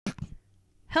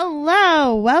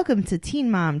Hello, welcome to Teen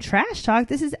Mom Trash Talk.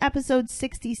 This is episode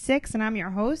 66, and I'm your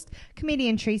host,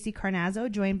 comedian Tracy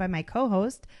Carnazzo, joined by my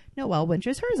co-host, Noelle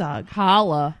Winters-Herzog.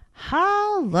 Holla.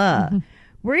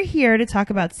 We're here to talk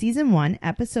about season 1,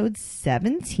 episode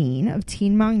 17 of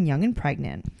Teen Mom Young and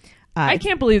Pregnant. I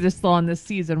can't believe they're still on this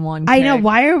season 1. I know.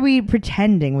 Why are we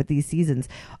pretending with these seasons?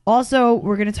 Also,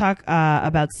 we're going to talk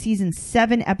about season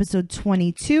 7, episode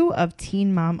 22 of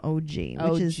Teen Mom OG,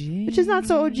 which is not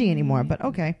so OG anymore, but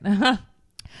okay.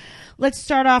 Let's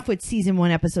start off with season 1,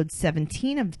 episode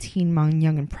 17 of Teen Mom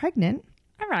Young and Pregnant.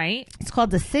 All right. It's called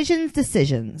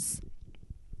Decisions.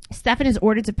 Stephan is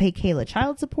ordered to pay Kayla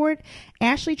child support.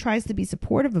 Ashley tries to be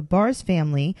supportive of Bar's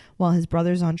family while his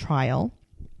brother's on trial.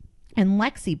 And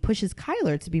Lexi pushes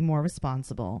Kyler to be more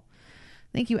responsible.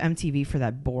 Thank you, MTV, for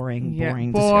that boring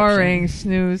boring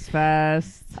snooze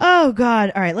fest. Oh,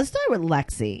 God. All right, let's start with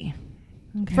Lexi.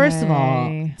 Okay. First of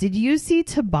all, did you see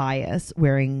Tobias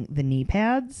wearing the knee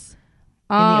pads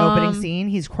in the opening scene?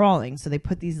 He's crawling, so they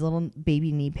put these little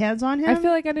baby knee pads on him. I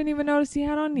feel like I didn't even notice he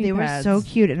had on knee pads. They were so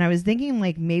cute, and I was thinking,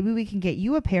 like, maybe we can get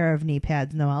you a pair of knee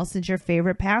pads, Noelle, since your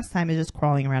favorite pastime is just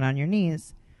crawling around on your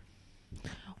knees.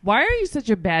 Why are you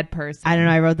such a bad person? I don't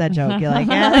know. I wrote that joke. You like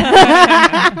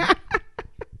it?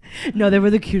 No, they were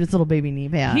the cutest little baby knee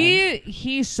pads.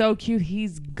 He's so cute.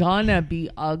 He's gonna be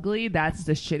ugly. That's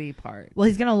the shitty part. Well,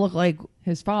 he's gonna look like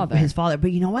his father.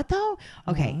 But you know what, though?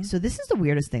 Okay, so this is the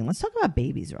weirdest thing. Let's talk about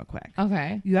babies real quick.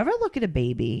 Okay. You ever look at a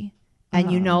baby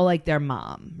and you know, like, their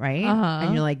mom, right?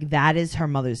 And you're like, that is her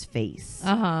mother's face.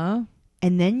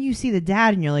 And then you see the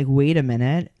dad and you're like, wait a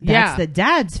minute. That's the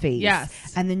dad's face.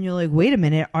 Yes. And then you're like, wait a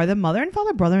minute. Are the mother and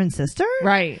father brother and sister?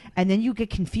 Right. And then you get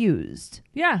confused.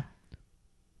 Yeah.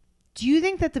 Do you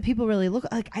think that the people really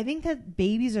look like, I think that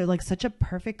babies are like such a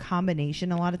perfect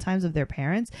combination a lot of times of their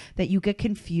parents that you get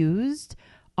confused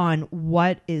on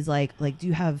what is like do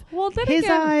you have his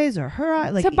eyes or her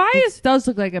eyes? Like, Tobias does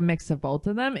look like a mix of both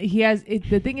of them. He has,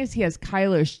 the thing is he has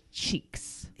Kyler's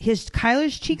cheeks. He has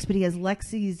Kyler's cheeks, but he has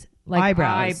Lexi's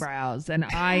eyebrows and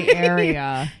eye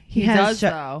area. he does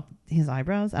though. His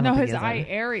eyebrows? I don't know think his eye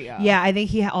area. Yeah, I think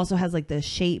he also has like the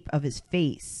shape of his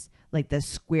face, like the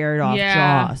squared off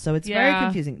jaw. So it's very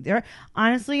confusing.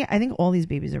 Honestly, I think all these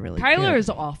babies are really Kyler cute. is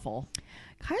awful.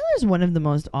 Kyler is one of the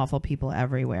most awful people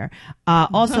everywhere.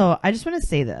 Also, I just want to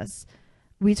say this.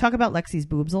 We talk about Lexi's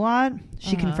boobs a lot.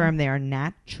 She confirmed they are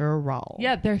natural.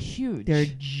 Yeah, they're huge. They're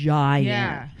giant.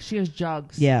 Yeah, she has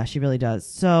jugs. Yeah, she really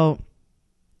does. So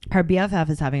her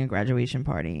BFF is having a graduation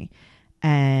party,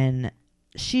 and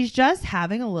she's just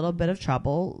having a little bit of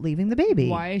trouble leaving the baby.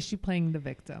 Why is she playing the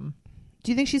victim?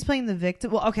 Do you think she's playing the victim?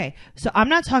 Well, okay. So I'm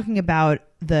not talking about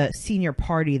the senior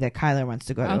party that Kyler wants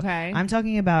to go to. Okay. I'm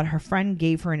talking about her friend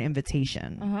gave her an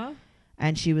invitation.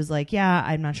 And she was like, yeah,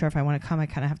 I'm not sure if I want to come. I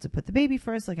kind of have to put the baby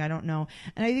first. Like, I don't know.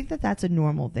 And I think that that's a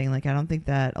normal thing. Like, I don't think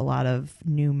that a lot of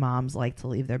new moms like to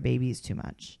leave their babies too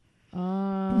much.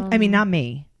 I mean, not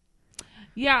me.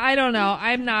 Yeah, I don't know.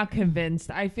 I'm not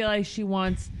convinced. I feel like she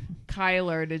wants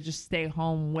Kyler to just stay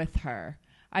home with her.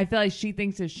 I feel like she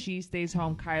thinks if she stays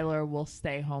home, Kyler will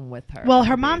stay home with her. Well,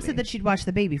 her mom said that she'd watch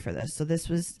the baby for this. So this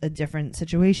was a different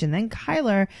situation. Then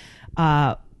Kyler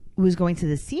was going to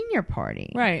the senior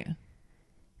party. Right.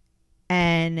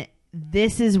 And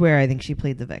this is where I think she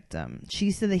played the victim.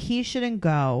 She said that he shouldn't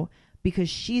go because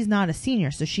she's not a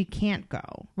senior, so she can't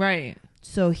go. Right.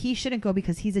 So he shouldn't go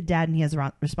because he's a dad and he has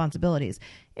responsibilities.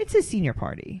 It's his senior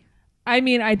party. I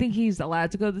mean, I think he's allowed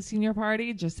to go to the senior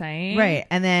party, just saying. Right.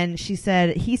 And then he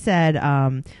said,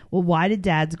 well, why did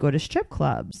dads go to strip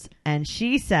clubs? And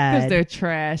she said, because they're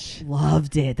trash.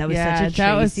 Loved it. That was such a Tracy.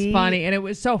 That was funny. And it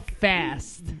was so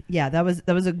fast. Yeah, that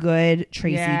was a good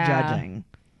Tracy judging.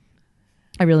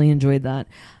 I really enjoyed that.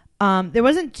 There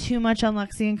wasn't too much on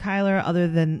Lexi and Kyler other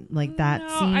than like that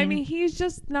scene. I mean, he's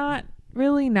just not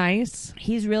really nice.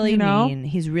 He's really mean.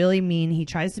 He's really mean. He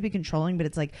tries to be controlling, but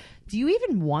it's like, do you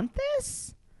even want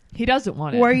this? He doesn't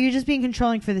want it. Or are you just being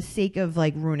controlling for the sake of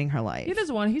like ruining her life? He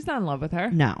doesn't want it. He's not in love with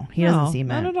her. No, he doesn't seem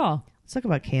it. Not at all. Let's talk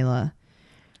about Kayla.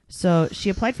 So she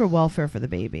applied for welfare for the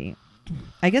baby.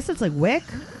 I guess it's like WIC.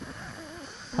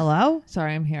 Hello?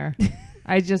 Sorry, I'm here.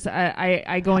 I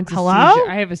go into Hello?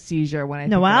 seizure. I have a seizure when I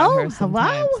think Noelle? about her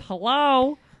sometimes.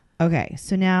 Hello? Okay,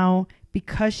 so now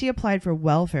because she applied for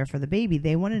welfare for the baby,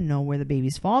 they want to know where the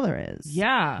baby's father is.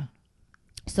 Yeah.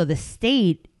 So the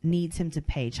state needs him to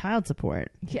pay child support.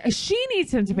 Yeah, she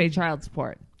needs him to pay child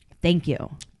support. Thank you.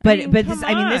 But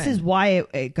this is why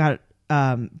it got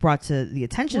brought to the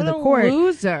attention of the court.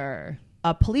 Loser.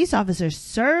 A police officer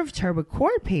served her with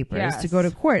court papers to go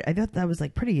to court. I thought that was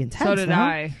like pretty intense. So did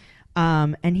I.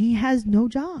 And he has no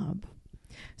job.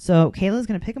 So Kayla's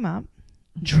going to pick him up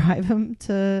drive him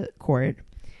to court,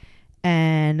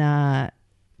 and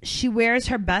she wears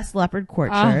her best leopard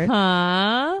court shirt.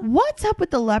 What's up with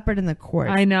the leopard in the court?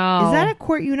 I know. Is that a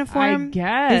court uniform? I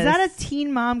guess. Is that a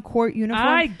Teen Mom court uniform?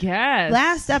 I guess.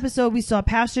 Last episode, we saw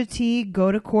Pastor T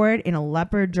go to court in a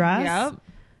leopard dress. Yep.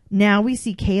 Now we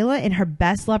see Kayla in her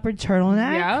best leopard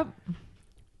turtleneck. Yep.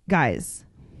 Guys,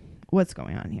 what's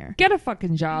going on here? Get a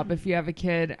fucking job if you have a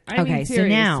kid. I mean, seriously. So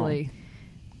now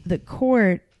the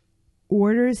court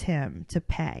orders him to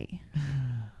pay.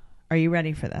 Are you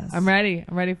ready for this? I'm ready.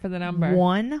 I'm ready for the number.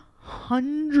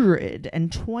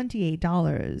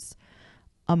 $128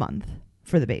 a month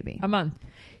for the baby. A month.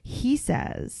 He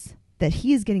says that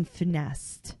he is getting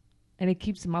finessed. And it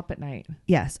keeps him up at night.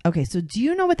 Yes. Okay. So do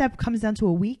you know what that comes down to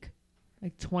a week?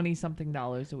 Like $20-something a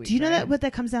week. Do you know what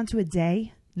that comes down to a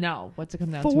day? No. What's it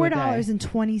come down to a day?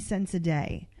 $4.20 a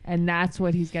day. And that's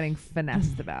what he's getting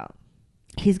finessed about.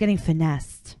 He's getting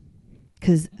finessed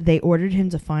because they ordered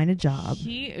him to find a job.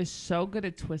 He is so good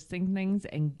at twisting things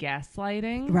and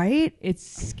gaslighting. Right?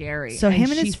 It's scary. So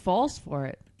she falls for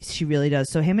it. She really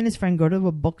does. So him and his friend go to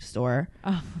a bookstore,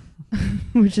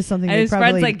 which is something. And his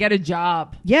friend's like, get a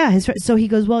job. Yeah, so he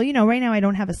goes, well, right now I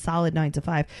don't have a solid 9 to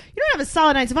 5. You don't have a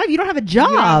solid 9 to 5. You don't have a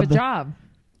job. You don't have a job.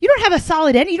 You don't have a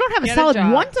solid You don't have a solid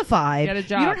 1 to 5. Get a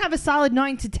job. You don't have a solid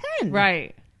 9 to 10.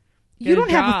 Right. You don't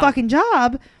have a fucking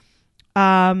job.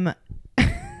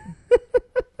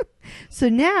 So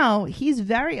now he's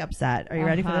very upset. Are you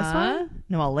ready for this one?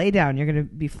 No, I'll lay down. You're going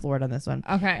to be floored on this one.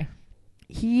 Okay.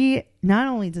 He not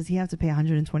only does he have to pay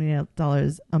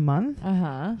 $120 a month,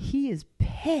 he is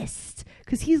pissed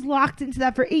because he's locked into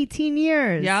that for 18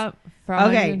 years. Yep.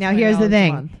 Okay, now here's the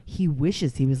thing. He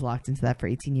wishes he was locked into that for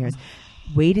 18 years.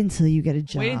 Wait until you get a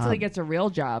job. Wait until he gets a real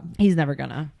job. He's never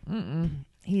gonna.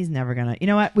 He's never gonna. You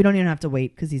know what? We don't even have to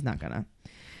wait because he's not gonna.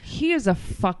 He is a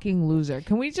fucking loser.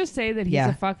 Can we just say that he's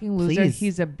a fucking loser? Please.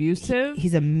 He's abusive.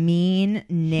 He's a mean,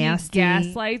 nasty. He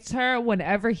gaslights her.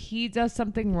 Whenever he does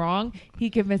something wrong, he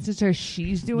convinces her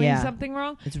she's doing something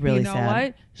wrong. It's really sad. You know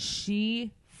what?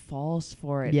 She falls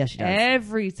for it. Yeah, she does.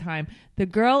 Every time. The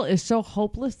girl is so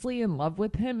hopelessly in love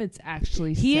with him. It's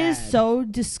actually sad. He is so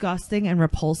disgusting and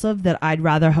repulsive that I'd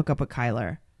rather hook up with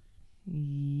Kyler.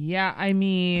 Yeah, I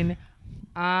mean,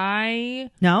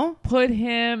 No? put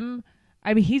him...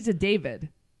 I mean, he's a David.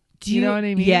 Do you know what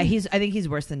I mean? Yeah, I think he's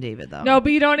worse than David, though. No,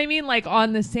 but you know what I mean? Like,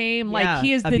 on the same... like,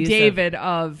 he is the David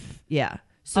of... Yeah.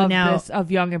 So now...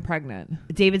 of Young and Pregnant.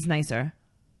 David's nicer.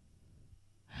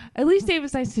 At least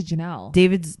David's nice to Janelle.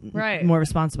 David's more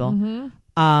responsible.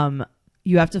 Mm-hmm.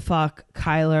 You have to fuck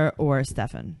Kyler or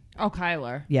Stephan. Oh,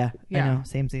 Kyler. Yeah. I know.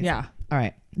 Same season. Yeah. All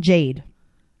right. Jade.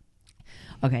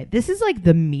 Okay. This is like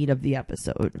the meat of the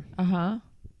episode.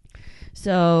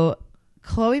 So...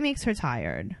 Chloe makes her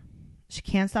tired. She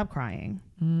can't stop crying.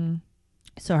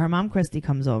 So her mom, Christy,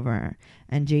 comes over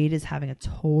and Jade is having a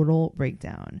total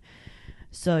breakdown.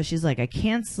 So she's like, I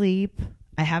can't sleep.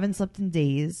 I haven't slept in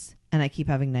days and I keep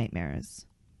having nightmares.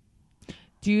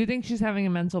 Do you think she's having a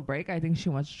mental break? I think she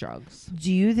wants drugs.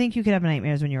 Do you think you could have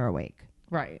nightmares when you're awake?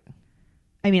 Right.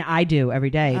 I mean, I do every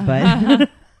day, but...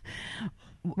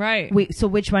 Right. Wait, so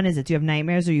which one is it? Do you have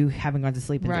nightmares or you haven't gone to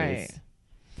sleep in days?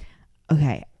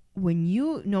 Okay. When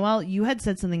Noelle, you had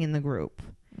said something in the group.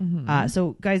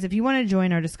 So guys, if you want to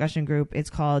join our discussion group, it's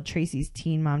called Tracy's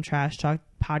Teen Mom Trash Talk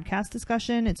Podcast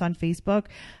Discussion. It's on Facebook.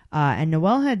 And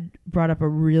Noelle had brought up a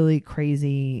really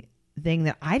crazy thing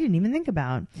that I didn't even think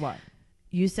about. What?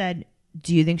 You said,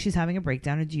 do you think she's having a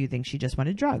breakdown or do you think she just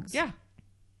wanted drugs? Yeah.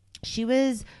 She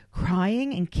was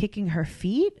crying and kicking her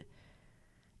feet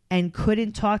and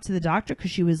couldn't talk to the doctor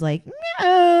because she was like,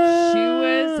 no. She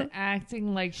was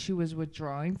acting like she was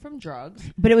withdrawing from drugs.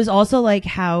 But it was also like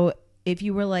how if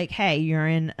you were like, hey, you're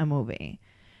in a movie.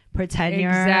 Pretend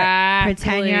you're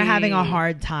having a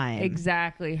hard time.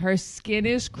 Exactly. Her skin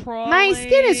is crawling. My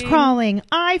skin is crawling.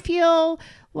 I feel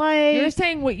like... You're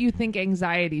saying what you think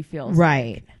anxiety feels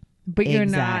right. like. But you're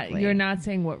not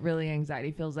saying what really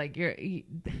anxiety feels like.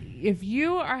 If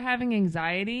you are having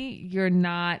anxiety, you're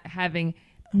not having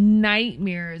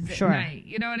nightmares at night.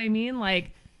 You know what I mean?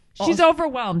 Like, she's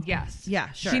overwhelmed. Yes.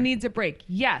 Yeah, sure. She needs a break.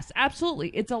 Yes, absolutely.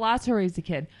 It's a lot to raise a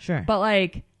kid. Sure. But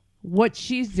like, what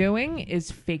she's doing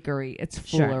is fakery. It's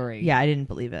foolery. Sure. Yeah, I didn't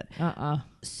believe it.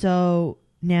 So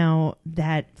now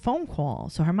that phone call.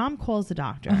 So her mom calls the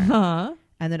doctor.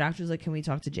 And the doctor's like, can we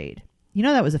talk to Jade? You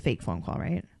know that was a fake phone call,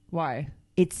 right? Why?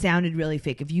 it sounded really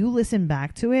fake. If you listen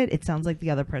back to it, it sounds like the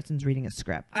other person's reading a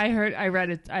script. I read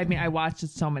it. I mean, I watched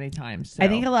it so many times. So. I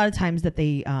think a lot of times that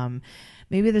they,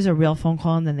 maybe there's a real phone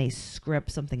call and then they script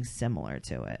something similar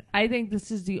to it. I think this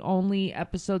is the only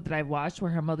episode that I've watched where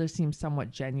her mother seems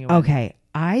somewhat genuine. Okay.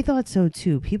 I thought so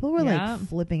too. People were like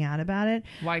flipping out about it.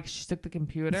 Why? She took the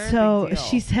computer? So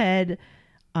she said,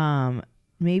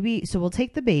 maybe, so we'll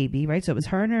take the baby, right? So it was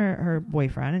her and her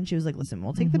boyfriend, and she was like, listen,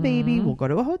 we'll take the baby, we'll go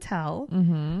to a hotel,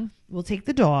 we'll take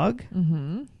the dog,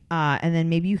 and then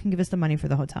maybe you can give us the money for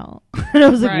the hotel. And I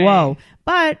was like, whoa.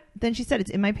 But then she said, it's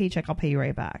in my paycheck, I'll pay you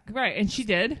right back. Right, and she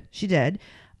did. She did.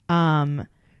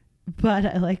 But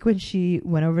I like when she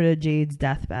went over to Jade's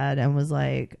deathbed and was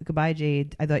like, goodbye,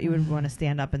 Jade. I thought you would want to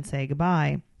stand up and say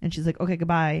goodbye. And she's like, okay,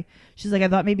 goodbye. She's like, I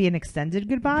thought maybe an extended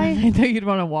goodbye. I thought you'd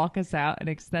want to walk us out an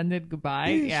extended goodbye.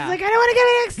 Yeah. She's like, I don't want to give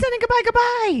an extended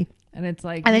goodbye. And it's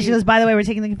like, and then she goes, by the way, we're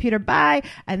taking the computer. Bye.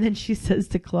 And then she says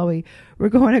to Chloe, we're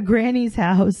going to Granny's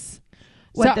house.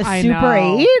 What, so, the Super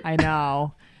 8? I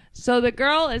know. So the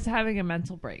girl is having a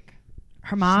mental break.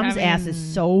 Her mom's ass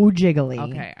is so jiggly.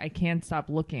 Okay, I can't stop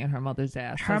looking at her mother's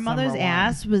ass. Her mother's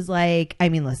ass was like, I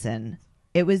mean, listen,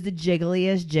 it was the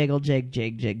jiggliest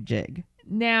jig.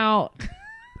 Now,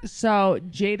 so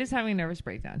Jade is having a nervous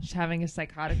breakdown. She's having a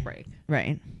psychotic break.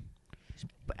 Right.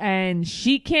 And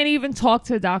she can't even talk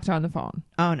to the doctor on the phone.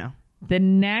 Oh, no. The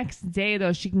next day,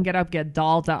 though, she can get up, get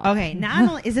dolled up. Okay, not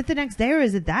only is it the next day or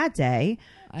is it that day?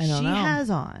 I don't know. She has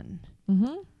on.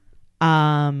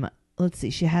 Let's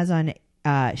see. She has on.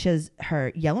 She has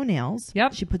her yellow nails.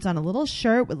 Yep. She puts on a little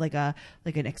shirt with like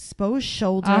an exposed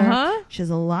shoulder. She has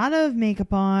a lot of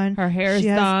makeup on. Her hair's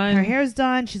done. Her hair's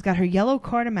done. She's got her yellow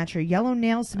car to match her yellow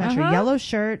nails to match her yellow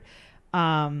shirt.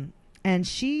 And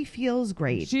she feels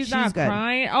great. She's not good.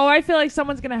 Crying. Oh, I feel like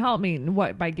someone's gonna help me.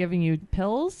 What, by giving you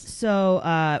pills? So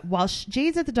while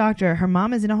Jade's at the doctor, her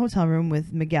mom is in a hotel room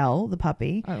with Miguel, the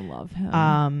puppy. I love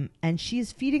him. And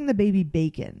she's feeding the baby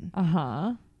bacon.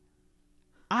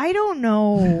 I don't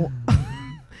know.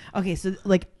 Okay, so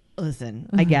like, listen,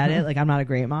 I get it. Like, I'm not a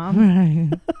great mom,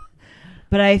 right?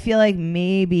 But I feel like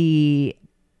maybe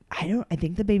I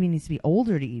think the baby needs to be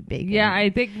older to eat bacon. Yeah, I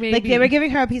think maybe like they were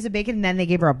giving her a piece of bacon and then they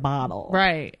gave her a bottle,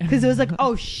 right? Because it was like,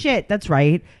 oh shit, that's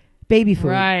right, baby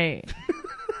food, right?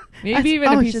 Maybe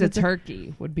even a piece of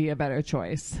turkey would be a better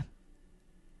choice.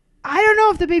 I don't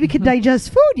know if the baby could digest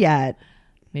food yet.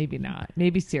 Maybe not.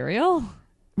 Maybe cereal.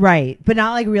 Right, but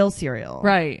not like real cereal.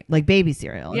 Right. Like baby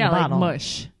cereal. Yeah, like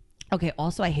mush. Okay,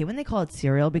 also, I hate when they call it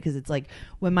cereal because it's like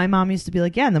when my mom used to be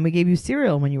like, yeah, and then we gave you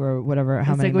cereal when you were whatever,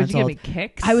 how many months old. Would you give me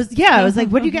Kicks? I was like,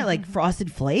 what do you get, like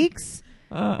Frosted Flakes?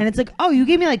 And it's like, oh, you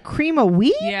gave me like cream of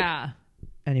wheat? Yeah.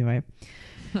 Anyway,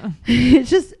 it's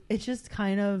just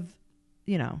kind of,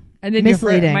 you know, and then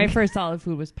misleading. My first solid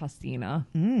food was pastina.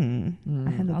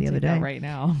 I had that the other day. Right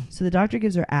now. So the doctor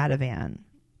gives her Ativan.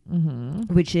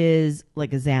 Which is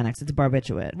like a Xanax. It's a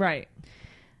barbiturate. Right.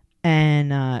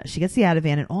 And she gets the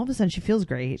Ativan, and all of a sudden she feels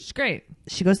great. She's great.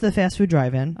 She goes to the fast food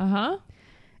drive-in.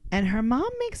 And her mom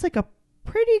makes like a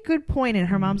pretty good point, and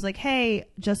her mom's like, hey,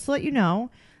 just to let you know,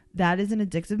 that is an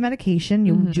addictive medication.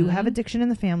 You do have addiction in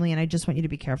the family, and I just want you to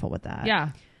be careful with that. Yeah.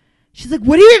 She's like,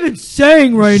 what are you even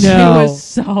saying right now? She was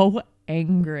so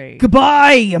angry.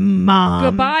 Goodbye, mom.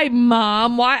 Goodbye,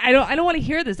 mom. Why? I don't want to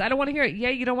hear this. I don't want to hear it. Yeah,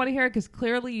 you don't want to hear it because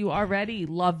clearly you already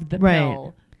loved the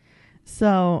pill.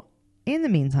 So in the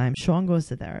meantime, Sean goes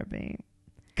to therapy.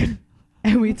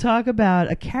 And we talk about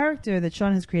a character that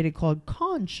Sean has created called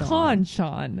Con Sean. Con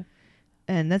Sean.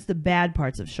 And that's the bad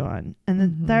parts of Sean. And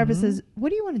the therapist says, what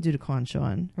do you want to do to Con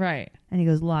Sean? Right. And he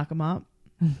goes, lock him up.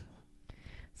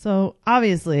 So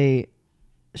obviously,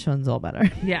 Sean's all better.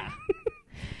 Yeah.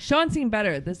 Sean seemed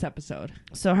better this episode.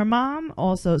 So her mom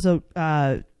also,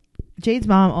 Jade's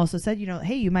mom also said, you know,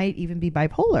 hey, you might even be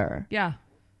bipolar. Yeah.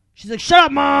 She's like, shut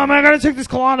up, mom. I got to take this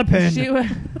Klonopin.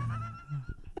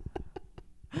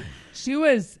 She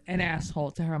was an asshole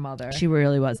to her mother. She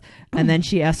really was. And then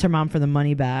she asked her mom for the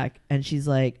money back. And she's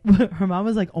like, her mom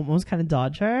was like almost kind of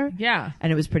dodge her. Yeah.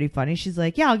 And it was pretty funny. She's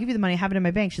like, yeah, I'll give you the money. I have it in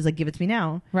my bank. She's like, give it to me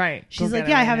now. Right. She's like,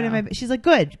 yeah, I have it in my. She's like,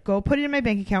 good. Go put it in my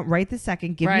bank account right this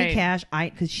second. Give me cash.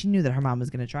 Because she knew that her mom was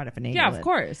going to try to finagle it. Yeah, of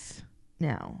course.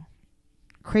 Now,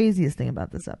 craziest thing about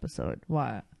this episode.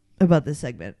 What? About this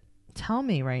segment. Tell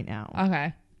me right now.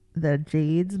 Okay. That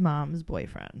Jade's mom's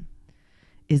boyfriend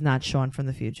is not Sean from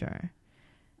the future.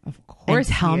 Of course.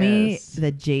 And tell me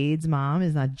that Jade's mom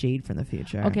is not Jade from the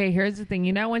future. Okay, here's the thing.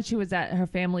 You know when she was at her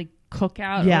family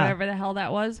cookout or whatever the hell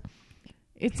that was?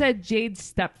 It said Jade's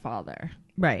stepfather.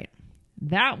 Right.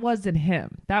 That wasn't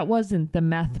him. That wasn't the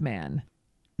meth man.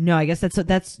 No, I guess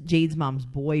that's Jade's mom's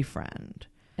boyfriend.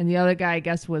 And the other guy, I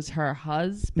guess, was her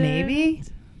husband. Maybe.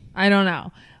 I don't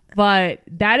know. But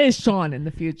that is Sean in the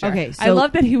future. Okay, so I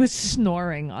love that he was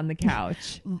snoring on the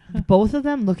couch. Both of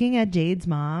them looking at Jade's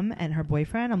mom and her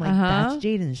boyfriend. I'm like, that's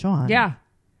Jade and Sean. Yeah.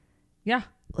 Yeah.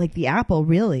 Like the apple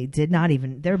really did not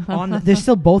even. They're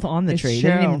still both on the tree.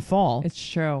 True. They didn't even fall. It's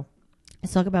true.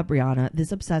 Let's talk about Brianna.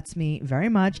 This upsets me very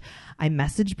much. I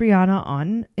messaged Brianna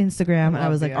on Instagram and I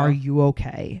was like, "Are you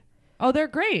okay?" Oh, they're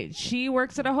great. She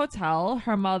works at a hotel.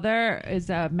 Her mother is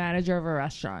a manager of a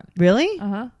restaurant. Really?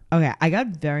 Okay, I got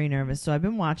very nervous. So I've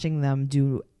been watching them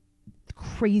do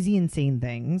crazy, insane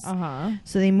things.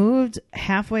 So they moved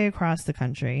halfway across the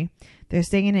country. They're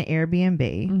staying in an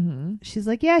Airbnb. She's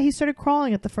like, yeah, he started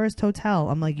crawling at the first hotel.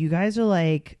 I'm like, you guys are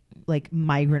like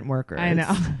migrant workers. I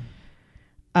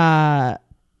know.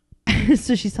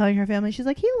 So she's telling her family, she's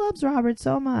like, he loves Robert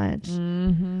so much.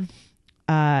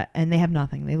 And they have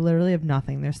nothing. They literally have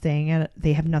nothing. They're staying at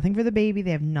they have nothing for the baby.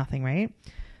 They have nothing, right?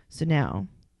 So now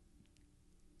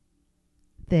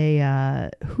they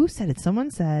who said it?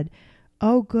 Someone said,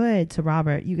 oh, good, to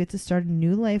Robert, you get to start a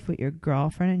new life with your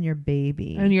girlfriend and your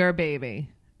baby. And your baby.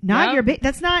 Not your baby.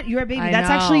 That's not your baby. That's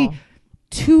actually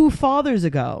 2 fathers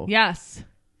ago. Yes.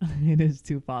 It is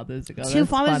 2 fathers ago. 2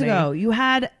 fathers ago. You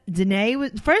had Danae.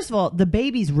 First of all, the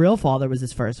baby's real father was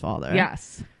his first father.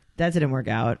 Yes. That didn't work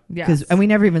out. Yes. And we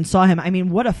never even saw him. I mean,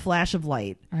 what a flash of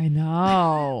light. I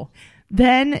know.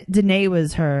 Then Danae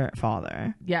was her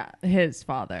father. Yeah, his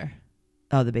father.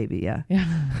 Oh, the baby, yeah. Yeah.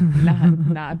 Not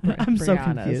I'm Brianna's. so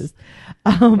confused.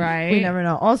 Right? We never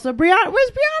know. Also, where's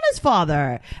Brianna's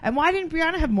father? And why didn't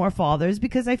Brianna have more fathers?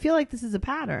 Because I feel like this is a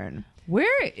pattern.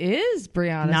 Where is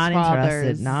Brianna's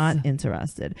father? Not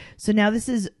interested. So now this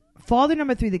is father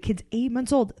number 3. The kid's 8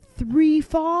 months old. 3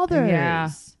 fathers. Yeah.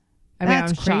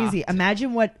 That's I'm crazy. shocked.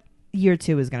 Imagine what year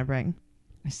 2 is going to bring.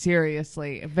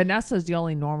 Seriously. Vanessa's the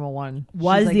only normal one.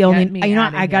 Was the only. You know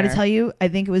what? I got to tell you, I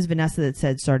think it was Vanessa that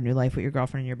said start a new life with your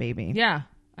girlfriend and your baby. Yeah,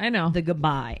 I know. The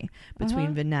goodbye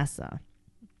between Vanessa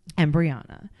and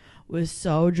Brianna was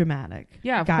so dramatic.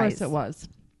 Yeah, of course it was.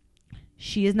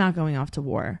 She is not going off to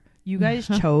war. You guys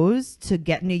chose to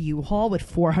get in a U-Haul with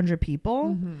 400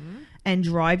 people and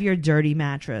drive your dirty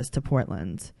mattress to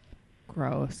Portland.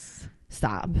 Gross.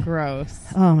 Stop. Gross.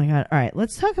 Oh my God. All right.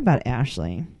 Let's talk about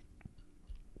Ashley.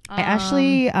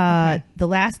 Ashley, the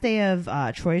last day of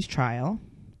Troy's trial,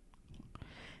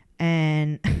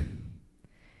 and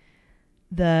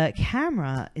the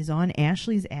camera is on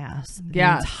Ashley's ass.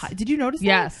 Yes. Did you notice that?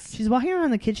 Yes. She's walking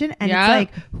around the kitchen, and it's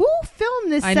like, who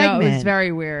filmed this segment? I know, it was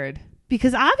very weird.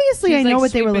 Because obviously I know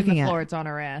what they were looking at. It's on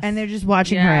her ass. And they're just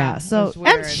watching her ass. So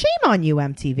shame on you,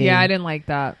 MTV. Yeah, I didn't like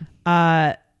that.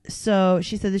 So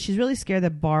she said that she's really scared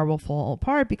that Bar will fall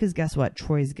apart because guess what?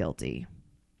 Troy's guilty.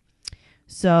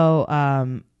 So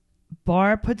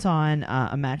Bar puts on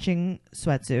a matching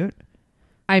sweatsuit.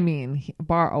 I mean,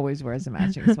 Bar always wears a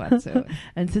matching sweatsuit.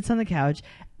 And sits on the couch.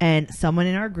 And someone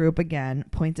in our group, again,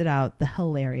 pointed out the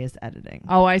hilarious editing.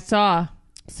 Oh, I saw.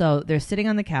 So they're sitting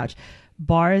on the couch.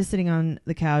 Bar is sitting on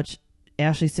the couch.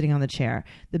 Ashley's sitting on the chair.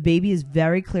 The baby is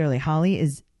very clearly, Holly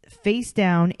is face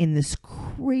down in this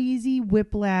crazy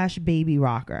whiplash baby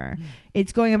rocker.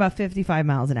 It's going about 55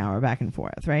 miles an hour back and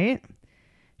forth, right?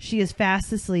 She is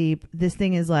fast asleep. This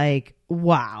thing is like,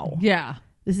 wow. Yeah.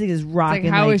 This thing is rocking.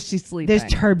 Like, how is she sleeping?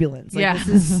 There's turbulence. Like, yeah.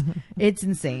 It's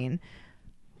insane.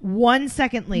 1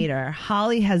 second later,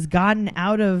 Holly has gotten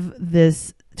out of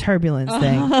this turbulence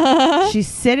thing. She's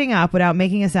sitting up without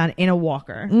making a sound in a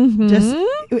walker. Just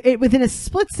within a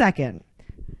split second.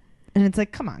 And it's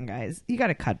like, come on, guys. You got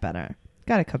to cut better.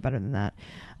 Got to cut better than that.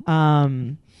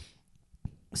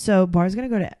 So Bar's going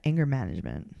to go to anger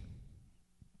management.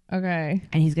 Okay.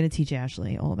 And he's going to teach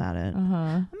Ashley all about it.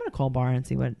 I'm going to call Bar and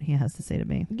see what he has to say to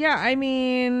me. Yeah, I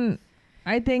mean,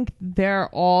 I think they're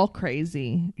all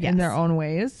crazy in their own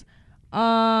ways.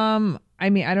 I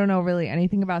mean, I don't know really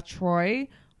anything about Troy,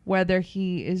 whether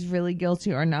he is really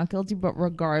guilty or not guilty, but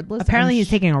regardless. Apparently he's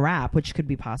taking a rap, which could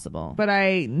be possible. But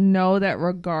I know that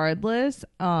regardless,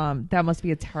 that must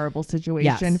be a terrible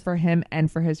situation for him and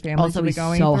for his family also, to be he's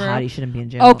going so through. hot he shouldn't be in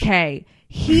jail. Okay.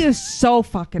 He is so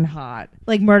fucking hot.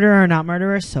 Like murderer or not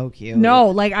murderer, so cute. No,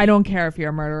 like I don't care if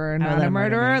you're a murderer or not a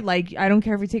murderer. Murder like I don't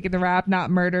care if you're taking the rap,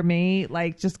 not murder me.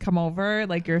 Like just come over.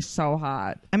 Like you're so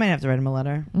hot. I might have to write him a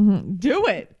letter. Do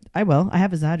it. I will. I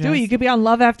have his address. Do it. You could be on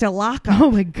Love After Lockup.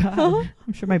 Oh my God.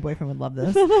 I'm sure my boyfriend would love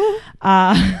this.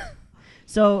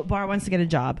 So Bar wants to get a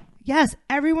job. Yes,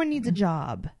 everyone needs a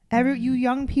job. You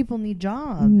young people need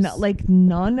jobs. No, like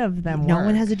none of them No work.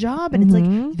 one has a job. And it's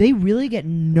like they really get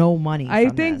no money I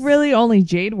from think this. really only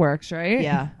Jade works, right?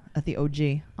 Yeah, at the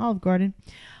OG Olive Garden.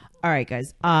 All right,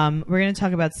 guys. We're going to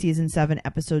talk about season 7,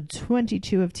 episode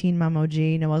 22 of Teen Mom OG.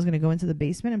 Noelle's going to go into the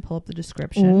basement and pull up the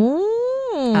description.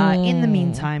 In the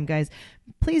meantime, guys,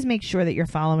 please make sure that you're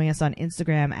following us on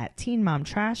Instagram at Teen Mom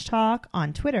Trash Talk,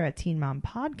 on Twitter at Teen Mom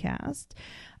Podcast.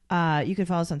 You can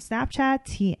follow us on Snapchat,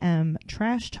 TM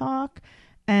Trash Talk,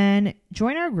 and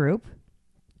join our group.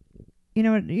 You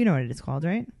know what it is called,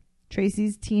 right?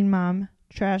 Tracy's Teen Mom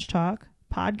Trash Talk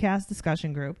podcast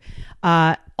discussion group.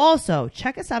 Also,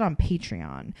 check us out on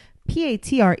Patreon,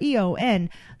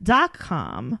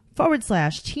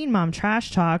 patreon.com/Teen Mom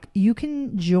Trash Talk. You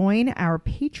can join our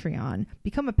Patreon,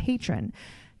 become a patron.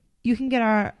 You can get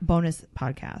our bonus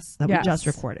podcasts that we just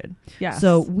recorded. Yes.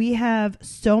 So we have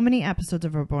so many episodes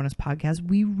of our bonus podcast.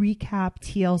 We recap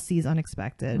TLC's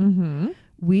Unexpected. Mm-hmm.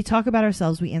 We talk about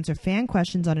ourselves. We answer fan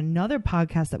questions on another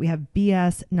podcast that we have,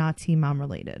 BS Not Teen Mom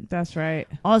Related. That's right.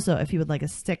 Also, if you would like a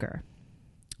sticker,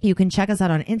 you can check us out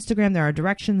on Instagram. There are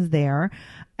directions there.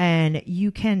 And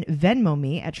you can Venmo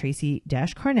me at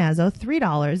Tracy-Carnazzo,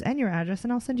 $3 and your address,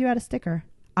 and I'll send you out a sticker.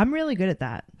 I'm really good at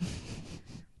that.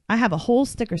 I have a whole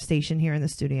sticker station here in the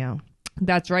studio.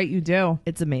 That's right, you do.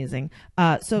 It's amazing.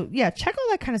 So, yeah, check all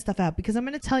that kind of stuff out because I'm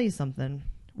going to tell you something.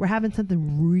 We're having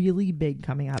something really big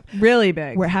coming up. Really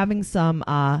big. We're having some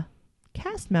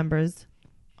cast members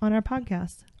on our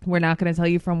podcast. We're not going to tell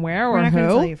you from where or We're not who. going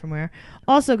to tell you from where.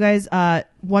 Also, guys,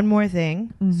 one more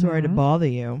thing. Mm-hmm. Sorry to bother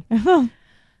you.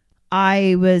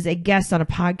 I was a guest on a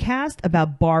podcast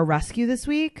about bar rescue this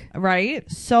week.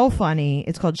 Right. So funny.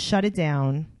 It's called Shut It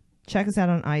Down. Check us out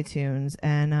on iTunes.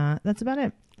 And that's about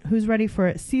it. Who's ready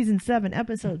for season 7,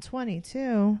 episode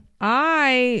 22?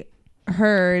 I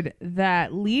heard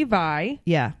that Levi,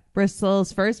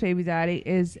 Bristol's first baby daddy,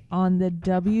 is on the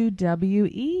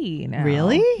WWE now.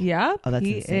 Really? Yep. Oh, that's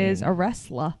he insane. is a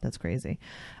wrestler. That's crazy.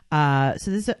 So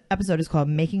this episode is called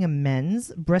Making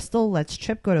Amends. Bristol lets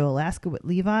Trip go to Alaska with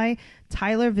Levi.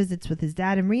 Tyler visits with his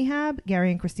dad in rehab.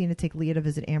 Gary and Christina take Leah to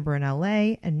visit Amber in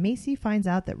LA. And Macy finds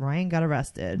out that Ryan got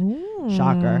arrested.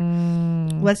 Shocker.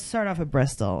 Let's start off with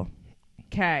Bristol.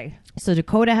 Okay. So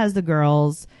Dakota has the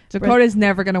girls. Dakota's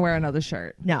never going to wear another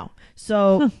shirt. No.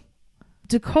 So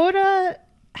Dakota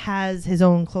has his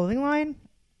own clothing line.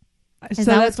 So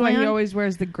that's why he always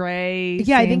wears the gray.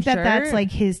 Yeah, I think shirt? that's like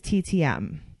his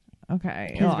TTM.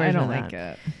 Okay. Well, I don't like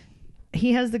it.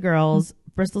 He has the girls.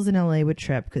 Bristol's in LA with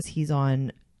Trip because he's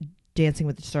on Dancing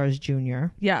with the Stars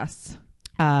Junior. Yes.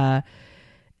 And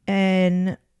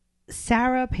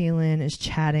Sarah Palin is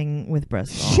chatting with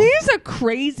Bristol. She's a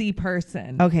crazy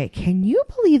person. Okay, can you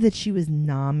believe that she was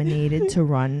nominated to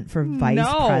run for vice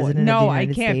president of the United States? No, I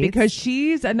can't because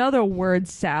she's another word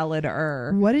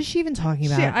salad-er. What is she even talking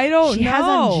about? I don't know. She has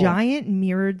on giant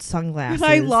mirrored sunglasses.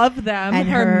 I love them. And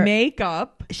her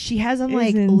makeup. She has on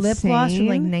like lip gloss from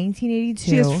like 1982.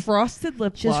 She has frosted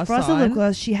lip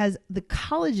gloss. She has the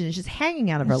collagen is just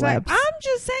hanging out of her lips. Like, I'm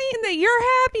just saying that you're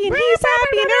happy and he's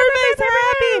happy and everybody's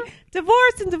happy.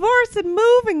 Divorce and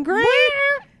move and great.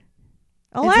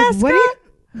 Alaska.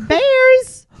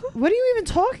 Bears. What are you even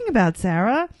talking about,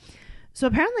 Sarah? So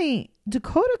apparently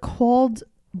Dakota called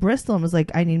Bristol and was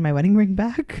like, I need my wedding ring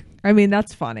back. I mean,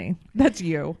 that's funny. That's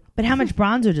you. But how much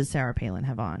bronzer does Sarah Palin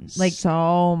have on? Like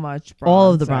so much bronzer.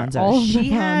 All of the bronzer. She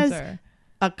has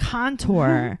a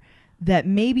contour that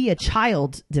maybe a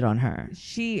child did on her.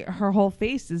 Her whole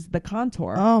face is the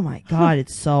contour. Oh my God,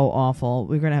 it's so awful.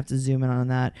 We're going to have to zoom in on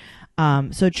that.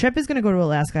 So Trip is going to go to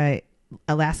Alaska.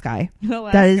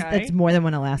 That's more than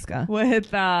one Alaska.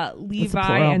 With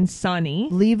Levi and Sonny.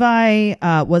 Levi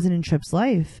wasn't in Trip's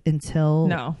life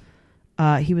until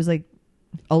he was like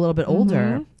a little bit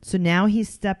older. So now he's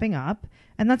stepping up,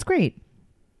 and that's great.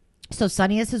 So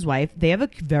Sonny is his wife. They have a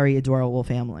very adorable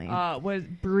family.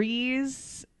 With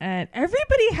Breeze, and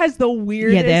everybody has the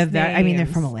weirdest they have names. I mean, they're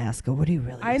from Alaska. What do you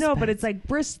really I know, expect? but it's like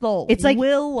Bristol. It's like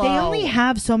Willow. They only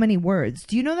have so many words.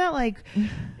 Do you know that? Like,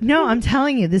 no, I'm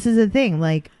telling you, this is the thing.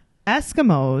 Like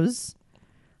Eskimos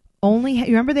only. You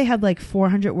remember they had like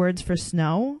 400 words for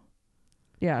snow.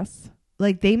 Yes.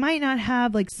 Like they might not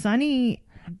have like Sunny.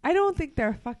 I don't think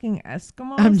they're fucking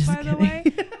Eskimos, I'm just by kidding. the way.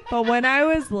 But when I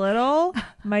was little,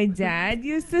 my dad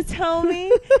used to tell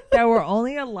me that we're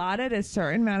only allotted a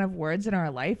certain amount of words in our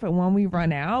life, and when we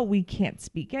run out, we can't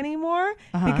speak anymore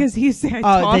because he said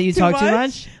I talk too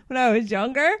much when I was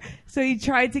younger. So he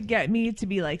tried to get me to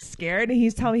be like scared, and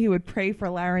he's telling me he would pray for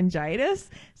laryngitis.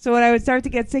 So when I would start to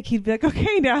get sick, he'd be like,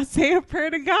 "Okay, now say a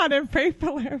prayer to God and pray for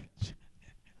laryngitis."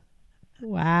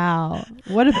 Wow.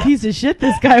 What a piece of shit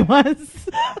this guy was.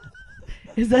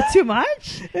 Is that too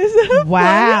much? Is that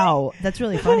wow. Funny? That's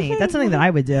really funny. That's something that I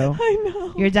would do. I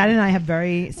know. Your dad and I have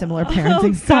very similar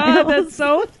parenting styles. That's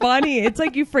so funny. It's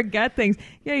like you forget things.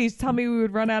 Yeah, you used to tell me we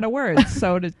would run out of words.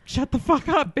 So to shut the fuck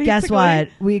up, basically. Guess what?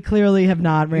 We clearly have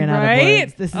not ran out of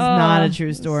words. This is not a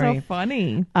true story. So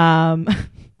funny.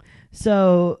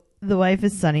 So the wife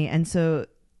is Sunny, and so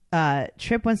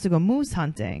Trip wants to go moose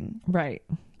hunting. Right.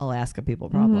 Alaska people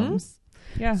problems.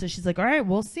 Yeah. So she's like, all right,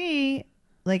 we'll see.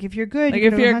 Like, if you're good. Like,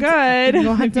 if you're good. You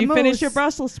go hunt if you moose. finish your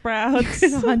Brussels sprouts.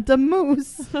 Hunt a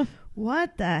moose.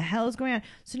 What the hell is going on?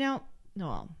 So now,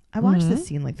 Noel, I watched this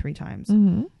scene like 3 times.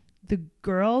 Mm-hmm. The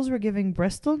girls were giving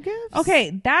Bristol gifts.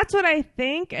 Okay, that's what I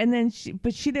think. And then she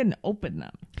didn't open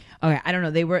them. Okay, I don't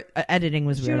know. They were editing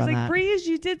was weird. She was on like, "Breeze,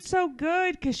 you did so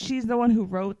good," because she's the one who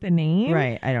wrote the name.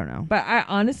 Right. I don't know. But I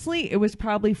honestly, it was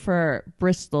probably for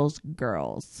Bristol's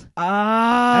girls. Oh,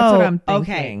 that's what I'm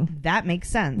thinking. Okay, that makes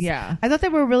sense. Yeah, I thought they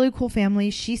were a really cool family.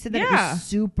 She said that it was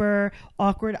super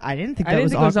awkward. I didn't think that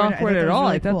was awkward. It was awkward at all.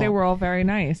 Really I thought they were all very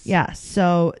nice. Yeah.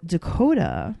 So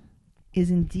Dakota is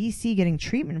in DC getting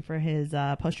treatment for his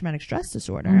post-traumatic stress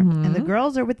disorder, and the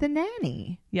girls are with the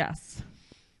nanny. Yes.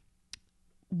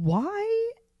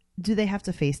 Why do they have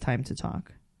to FaceTime to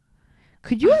talk?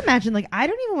 Could you imagine? Like, I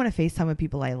don't even want to FaceTime with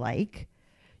people I like.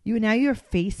 You're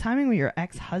FaceTiming with your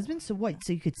ex-husband. So what?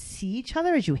 So you could see each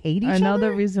other as you hate each other?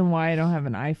 Another reason why I don't have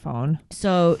an iPhone.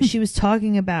 So she was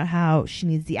talking about how she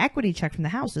needs the equity check from the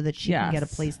house so that she can get a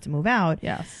place to move out.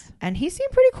 Yes. And he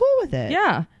seemed pretty cool with it.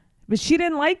 Yeah. But she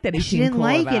didn't like that. She didn't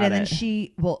like it. And then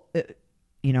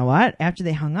you know what? After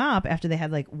they hung up, after they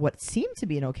had like what seemed to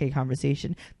be an okay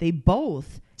conversation, they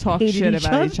both talk shit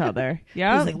about each other.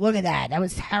 Yeah. He was like, look at that. That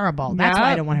was terrible. That's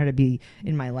why I don't want her to be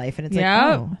in my life. And it's like,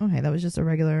 oh, okay, that was just a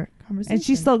regular conversation. And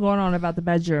she's still going on about the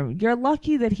bedroom. You're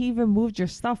lucky that he even moved your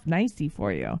stuff nicely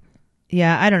for you.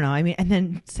 Yeah, I don't know. I mean, and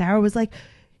then Sarah was like,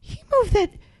 he moved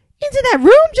that into that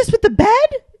room just with the bed?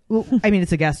 Well, I mean,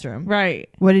 it's a guest room. Right.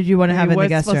 What did you want to have in the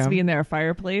guest room? What's supposed to be in there? A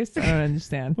fireplace? I don't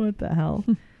understand. What the hell?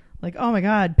 Like, oh my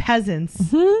God, peasants.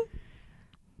 The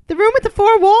room with the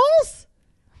 4 walls?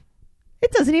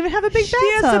 It doesn't even have a big bathtub.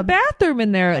 She has a bathroom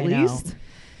in there at least. Know.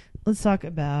 Let's talk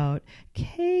about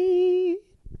Kay.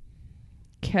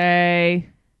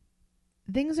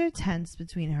 Things are tense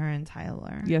between her and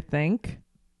Tyler. You think?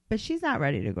 But she's not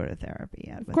ready to go to therapy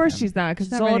yet. Of course she's not,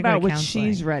 because it's all about what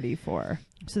she's ready for.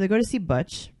 So they go to see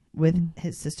Butch with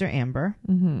his sister Amber.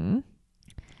 Mm-hmm.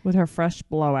 With her fresh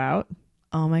blowout.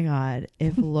 Oh my God.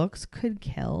 If looks could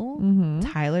kill,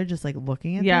 Tyler just like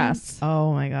looking at them.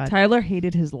 Oh my God. Tyler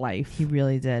hated his life. He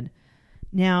really did.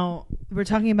 Now, we're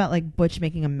talking about like Butch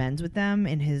making amends with them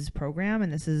in his program,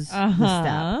 and this is the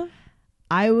step.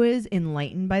 I was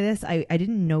enlightened by this. I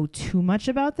didn't know too much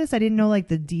about this. I didn't know like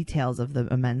the details of the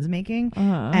amends making.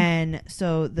 And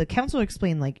so the counselor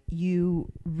explained, like, you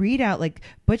read out, like,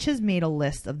 Butch has made a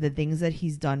list of the things that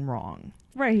he's done wrong.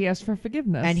 Right. He asked for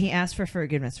forgiveness. And he asked for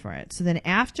forgiveness for it. So then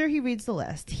after he reads the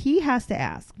list, he has to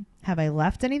ask, have I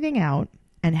left anything out?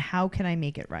 And how can I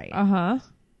make it right?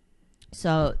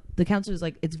 So the counselor's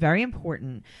like, it's very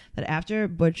important that after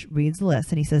Butch reads the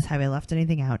list and he says, have I left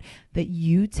anything out, that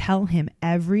you tell him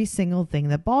every single thing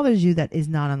that bothers you that is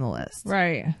not on the list.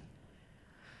 Right.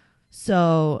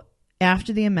 So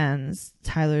after the amends,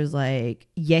 Tyler's like,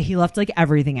 yeah, he left like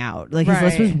everything out. Like his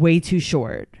list was way too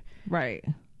short. Right.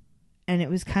 And it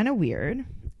was kind of weird.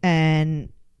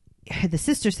 And the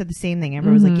sister said the same thing.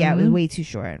 Amber was like, yeah, it was way too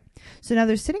short. So now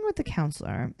they're sitting with the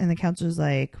counselor, and the counselor's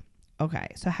like, okay,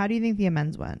 so how do you think the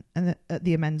amends went? And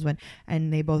the amends went,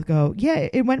 and they both go, yeah,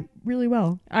 it went really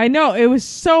well. I know. It was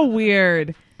so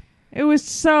weird. What?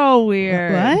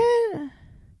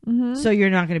 So you're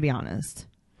not going to be honest?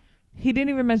 He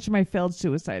didn't even mention my failed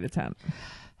suicide attempt.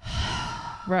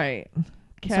 Right.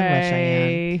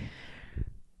 Okay.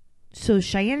 So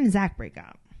Cheyenne and Zach break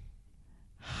up.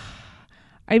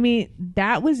 I mean,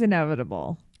 that was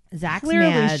inevitable. Zach's Clearly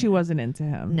mad. She wasn't into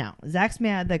him. No. Zach's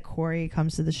mad that Corey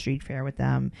comes to the street fair with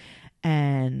them,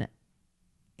 and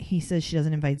he says she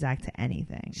doesn't invite Zach to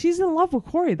anything. She's in love with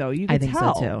Corey, though. You can tell. I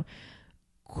think so, too.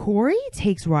 Corey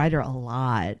takes Ryder a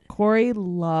lot. Corey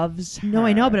loves her. No,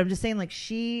 I know, but I'm just saying, like,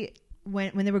 she...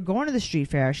 When they were going to the street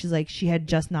fair, she's like, she had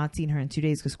just not seen her in 2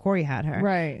 days because Corey had her.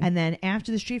 Right. And then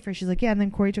after the street fair, she's like, yeah, and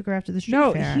then Corey took her after the street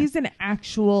fair. No, he's an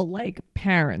actual, like,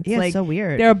 parent. Yeah, like, it's so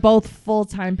weird. They're both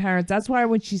full-time parents. That's why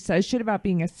when she says shit about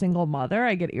being a single mother,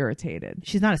 I get irritated.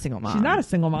 She's not a single mom. She's not a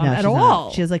single mom at all.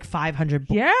 Not. She has like 500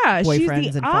 boyfriends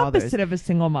she's the and opposite fathers. of a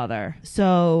single mother.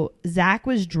 So Zach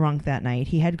was drunk that night.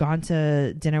 He had gone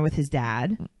to dinner with his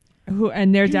dad.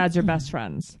 And their dads are best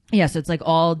friends. Yeah, so it's like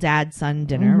all dad-son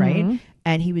dinner, right?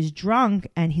 And he was drunk,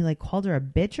 and he like called her a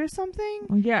bitch or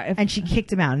something. Yeah. And she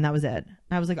kicked him out, and that was it. And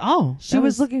I was like, oh. She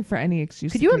was looking for any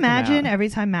excuse. Could you imagine every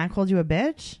time Matt called you a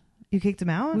bitch, you kicked him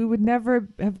out? We would never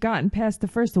have gotten past the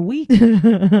first week.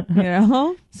 You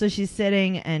know? So she's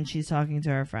sitting, and she's talking to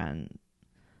her friend.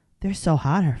 They're so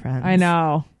hot, her friends. I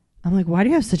know. I'm like, why do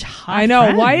you have such hot I know.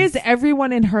 friends? Why is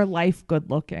everyone in her life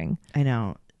good looking? I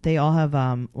know. They all have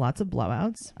lots of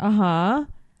blowouts. Uh-huh.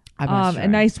 Sure. A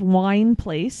nice wine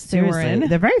place. Seriously.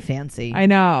 They're very fancy. I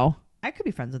know. I could be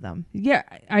friends with them. Yeah.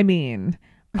 I mean,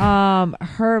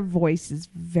 her voice is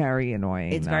very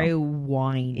annoying. It's very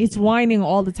whiny. It's whining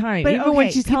all the time. But, even when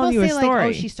she's telling you a story. Like,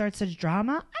 oh, she starts such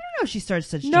drama. I don't know if she starts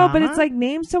such drama. No, but it's like,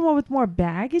 name someone with more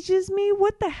baggage as me.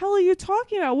 What the hell are you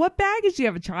talking about? What baggage? Do you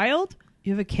have a child?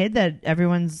 You have a kid that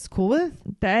everyone's cool with?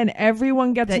 Then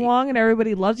everyone gets along and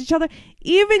everybody loves each other.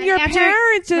 Even your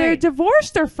parents are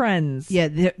divorced are friends. Yeah,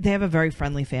 they have a very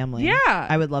friendly family. Yeah.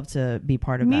 I would love to be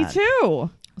part of that. Me too.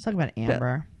 Let's talk about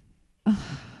Amber.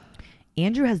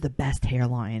 Andrew has the best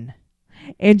hairline.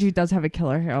 Andrew does have a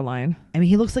killer hairline. I mean,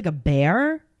 he looks like a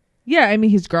bear. Yeah, I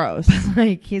mean, he's gross.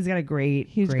 Like, he's got a great...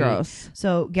 He's gross.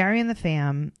 So, Gary and the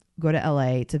fam go to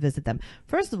LA to visit them.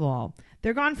 First of all,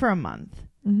 they're gone for a month.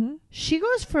 Mm-hmm. She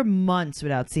goes for months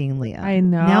without seeing Leah. I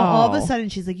know. Now all of a sudden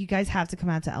she's like, you guys have to come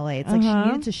out to LA. It's like she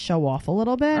needed to show off a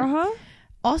little bit.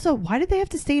 Also, why did they have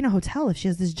to stay in a hotel if she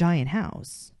has this giant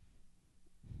house?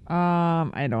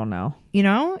 I don't know. You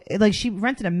know, like she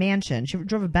rented a mansion. She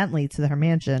drove a Bentley to her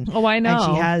mansion. Oh, I know. And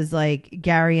she has like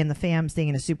Gary and the fam staying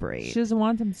in a Super 8. She doesn't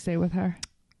want them to stay with her.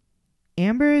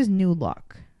 Amber's new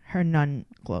look, her nun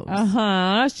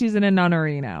clothes. She's in a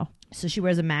nunnery now. So she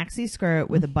wears a maxi skirt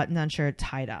with a button-down shirt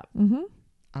tied up. Mm-hmm.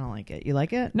 I don't like it. You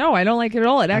like it? No, I don't like it at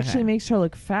all. It actually makes her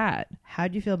look fat. How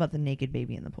do you feel about the naked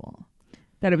baby in the pool?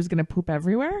 That it was going to poop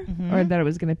everywhere? Or that it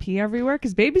was going to pee everywhere?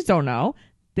 Because babies don't know.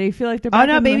 They feel like they're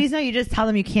back babies know. You just tell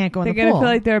them you can't go in the pool. They're going to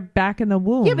feel like they're back in the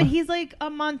womb. Yeah, but he's like a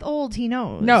month old. He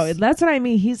knows. No, that's what I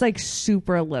mean. He's like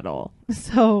super little.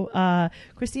 So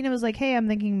Christina was like, hey, I'm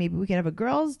thinking maybe we could have a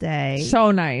girls' day.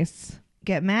 So nice.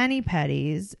 Get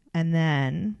mani-pedis. And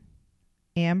then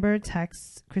Amber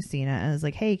texts Christina and is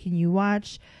like, hey, can you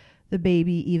watch the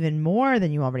baby even more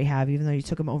than you already have, even though you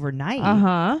took him overnight?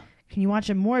 Can you watch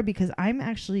him more? Because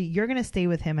you're going to stay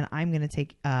with him and I'm going to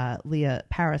take Leah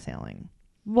parasailing.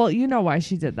 Well, you know why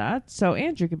she did that. So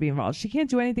Andrew could be involved. She can't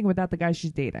do anything without the guy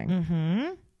she's dating.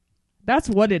 Mm-hmm. That's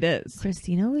what it is.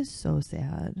 Christina was so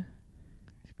sad.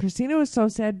 Christina was so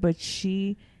sad, but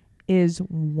she is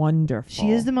wonderful. She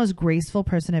is the most graceful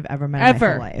person I've ever met in my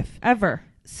whole life. Ever.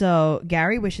 So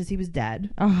Gary wishes he was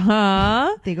dead.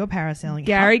 They go parasailing.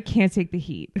 Gary can't take the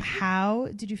heat. How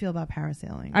did you feel about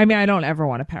parasailing? I mean, I don't ever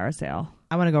want to parasail.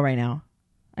 I want to go right now.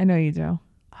 I know you do. Oh,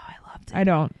 I loved it. I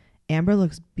don't. Amber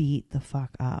looks beat the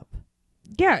fuck up.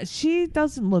 Yeah, she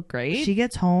doesn't look great. She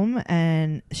gets home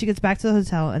and she gets back to the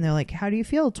hotel and they're like, how do you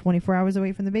feel 24 hours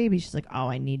away from the baby? She's like, oh,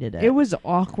 I needed it. It was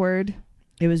awkward.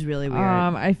 It was really weird.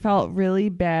 I felt really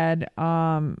bad.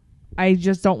 I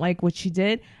just don't like what she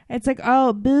did. It's like,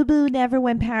 oh, Boo Boo never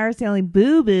went parasailing.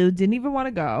 Boo Boo didn't even want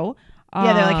to go.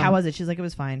 Yeah, they're like, how was it? She's like, it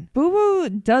was fine. Boo Boo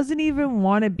doesn't even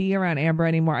want to be around Amber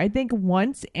anymore. I think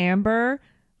once Amber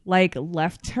like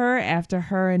left her after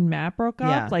her and Matt broke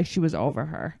up, like she was over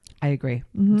her. I agree.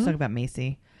 Let's talk about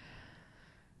Macy.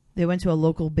 They went to a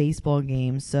local baseball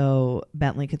game so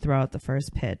Bentley could throw out the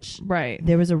first pitch. Right.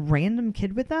 There was a random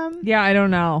kid with them. Yeah, I don't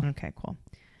know. Okay,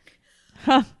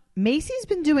 cool. Macy's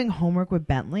been doing homework with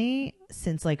Bentley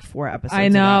since like 4 episodes I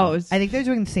know. ago. I think they're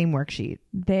doing the same worksheet.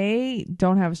 They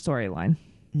don't have a storyline.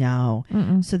 No.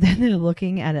 So then they're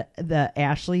looking at the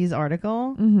Ashley's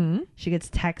article. She gets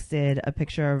texted a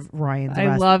picture of Ryan's arrest.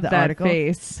 I love that article.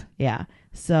 face. Yeah.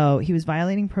 So he was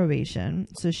violating probation.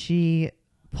 So she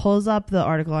pulls up the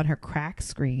article on her crack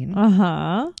screen.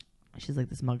 She's like,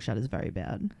 this mugshot is very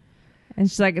bad. And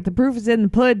she's like, the proof is in the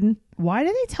pudding. Why do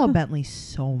they tell Bentley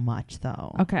so much,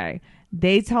 though? Okay.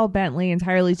 They tell Bentley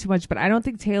entirely too much, but I don't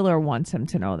think Taylor wants him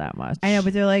to know that much. I know,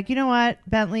 but they're like, you know what,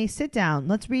 Bentley, sit down.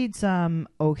 Let's read some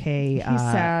He's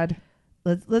sad.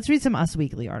 Let's read some Us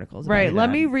Weekly articles. Right. Let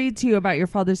me read to you about your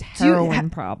father's heroin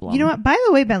problem. You know what? By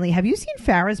the way, Bentley, have you seen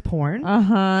Farrah's porn?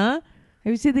 Have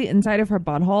you seen the inside of her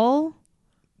butthole?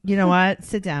 You know what?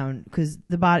 Sit down, because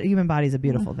the human body is a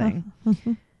beautiful thing.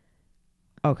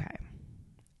 Okay.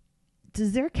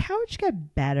 Does their couch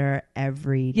get better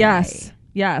every day?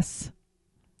 Yes.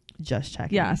 Just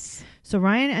checking. Yes. So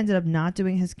Ryan ended up not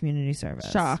doing his community service.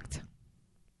 Shocked.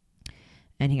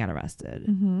 And he got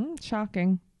arrested.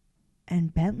 Shocking.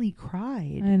 And Bentley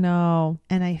cried. I know.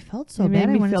 And I felt so bad. It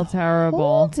made me feel terrible.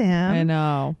 Hold him. I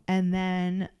know. And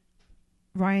then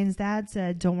Ryan's dad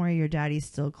said, "Don't worry, your daddy's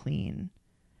still clean."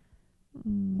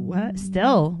 What?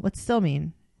 Still? What's still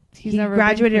mean? He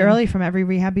graduated early from every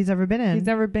rehab he's ever been in. He's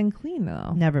never been clean,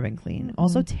 though. Never been clean. Mm-hmm.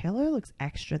 Also, Taylor looks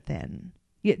extra thin.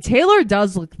 Yeah, Taylor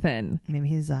does look thin. Maybe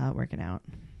he's working out.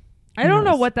 I don't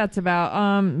know what that's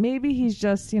about. Maybe he's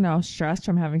just, stressed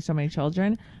from having so many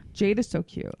children. Jade is so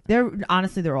cute.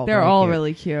 They're all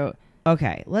really cute.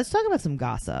 Okay, let's talk about some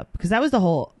gossip, because that was the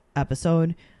whole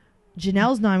episode.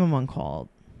 Janelle's 911 called.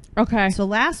 Okay. So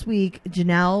last week,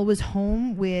 Janelle was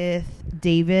home with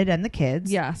David and the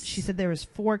kids. Yes. She said there was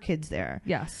 4 kids there.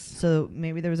 Yes. So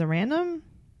maybe there was a random?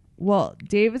 Well,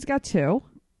 David's got 2.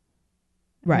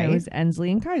 Right. And it was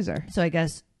Ensley and Kaiser. So I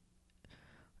guess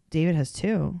David has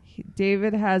 2.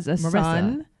 David has a Marissa.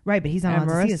 son. Right, but he's not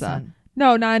allowed to see his son.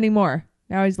 No, not anymore.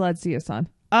 Now he's allowed to see his son.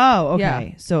 Oh, okay.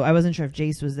 Yeah. So I wasn't sure if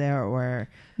Jace was there or...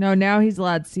 No, now he's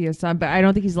allowed to see his son, but I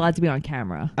don't think he's allowed to be on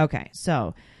camera. Okay,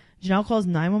 so Janelle calls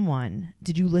 911.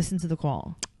 Did you listen to the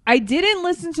call? I didn't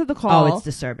listen to the call. Oh, it's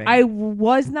disturbing. I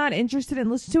was not interested in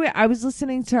listening to it. I was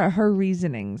listening to her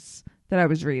reasonings that I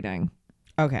was reading.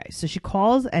 Okay, so she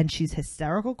calls and she's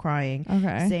hysterical crying,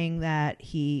 okay, saying that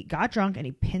he got drunk and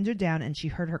he pinned her down and she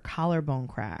heard her collarbone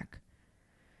crack.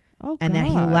 Oh, and God. that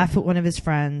he left with one of his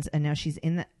friends, and now she's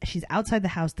outside the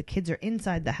house. The kids are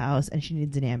inside the house, and she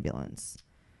needs an ambulance.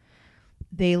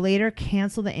 They later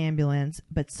cancel the ambulance,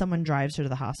 but someone drives her to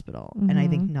the hospital, and I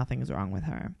think nothing's wrong with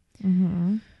her.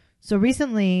 Mm-hmm. So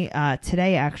recently,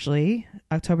 today actually,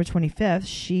 October 25th,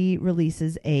 she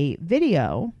releases a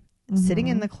video sitting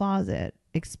in the closet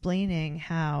explaining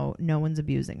how no one's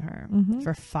abusing her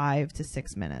for 5 to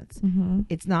 6 minutes.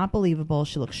 It's not believable.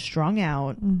 She looks strung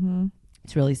out.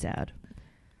 It's really sad.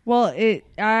 Well,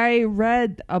 I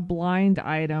read a blind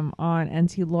item on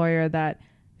NT Lawyer that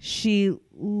she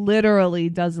literally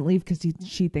doesn't leave because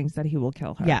she thinks that he will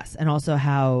kill her. Yes, and also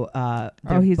how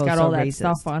he's got all that racist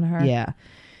stuff on her. Yeah.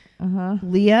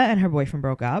 Leah and her boyfriend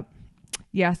broke up.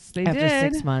 Yes, they did.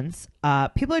 After 6 months.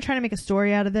 People are trying to make a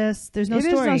story out of this. There's no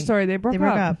story. It is no story. They broke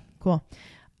up. Cool.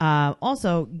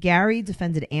 Also, Gary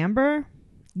defended Amber.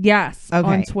 Yes,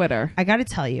 on Twitter. I got to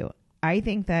tell you, I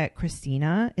think that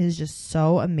Christina is just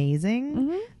so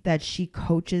amazing that she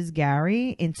coaches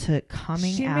Gary into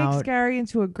coming out. She makes Gary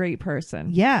into a great person.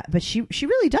 Yeah, but she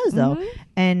really does, though.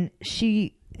 And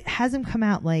she has him come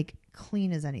out like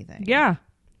clean as anything. Yeah.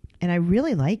 And I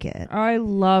really like it. I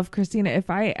love Christina. If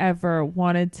I ever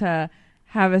wanted to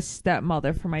have a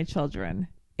stepmother for my children,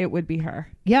 it would be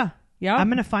her. Yeah. Yeah. I'm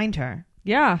going to find her.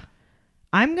 Yeah.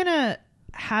 I'm going to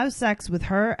have sex with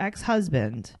her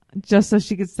ex-husband. Just so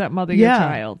she could stepmother your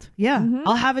child. Yeah.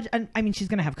 I'll have it. I mean, she's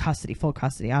going to have custody, full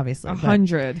custody, obviously.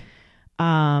 100.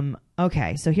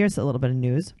 Okay. So here's a little bit of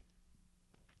news.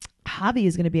 Javi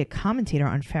is going to be a commentator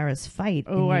on Farrah's fight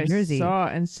in New Jersey. I saw,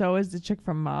 and so is the chick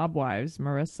from Mob Wives,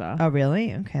 Marissa. Oh,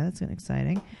 really? Okay, that's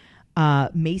exciting.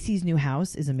 Macy's new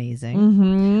house is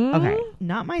amazing. Okay,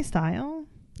 not my style.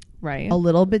 Right. A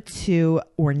little bit too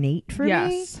ornate for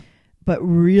me. But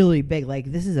really big.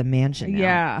 Like, this is a mansion now.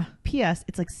 Yeah. P.S.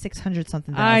 It's like 600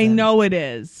 something thousand. I know it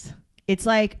is. It's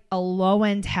like a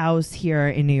low-end house here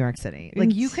in New York City.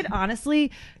 Like, you could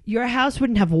honestly, your house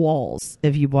wouldn't have walls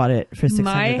if you bought it for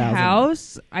 600,000. My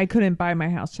house, I couldn't buy my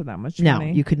house for that much money.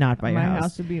 No, you could not buy your house. My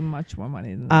house would be much more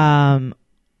money than that.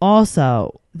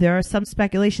 Also, there are some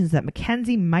speculations that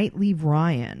Mackenzie might leave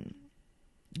Ryan.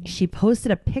 She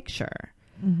posted a picture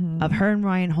of her and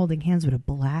Ryan holding hands with a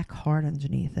black heart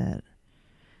underneath it.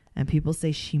 And people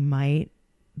say she might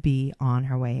be on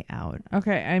her way out.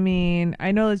 Okay, I mean,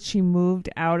 I know that she moved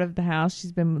out of the house.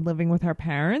 She's been living with her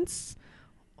parents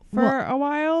for a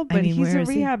while, but he's in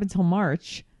rehab until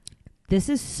March. This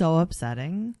is so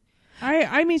upsetting.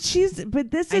 I mean,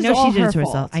 this is all her fault. I know she did it to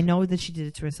herself. I know that she did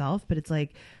it to herself, but it's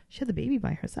like she had the baby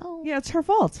by herself. Yeah, it's her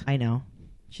fault. I know.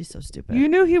 She's so stupid. You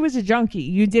knew he was a junkie.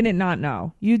 You didn't not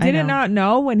know. You didn't not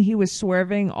know when he was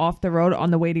swerving off the road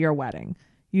on the way to your wedding.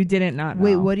 You didn't not know.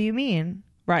 Wait, what do you mean?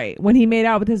 Right. When he made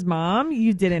out with his mom,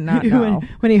 you didn't not know.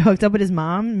 when he hooked up with his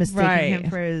mom, mistaking him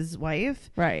for his wife.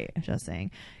 Right. Just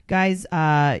saying. Guys,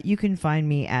 you can find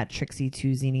me at Trixie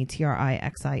Tuzini,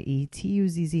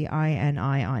 TrixieTuzzini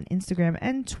on Instagram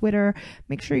and Twitter.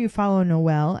 Make sure you follow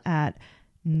Noelle at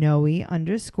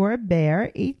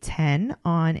Noe_bear810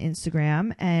 on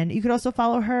Instagram. And you could also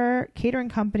follow her catering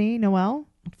company, Noelle.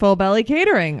 Full Belly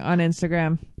Catering on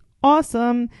Instagram.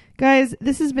 Awesome. Guys,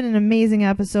 this has been an amazing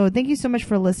episode. Thank you so much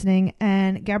for listening.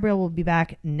 And Gabrielle will be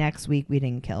back next week. We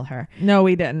didn't kill her. No,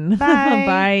 we didn't. Bye.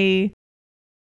 Bye.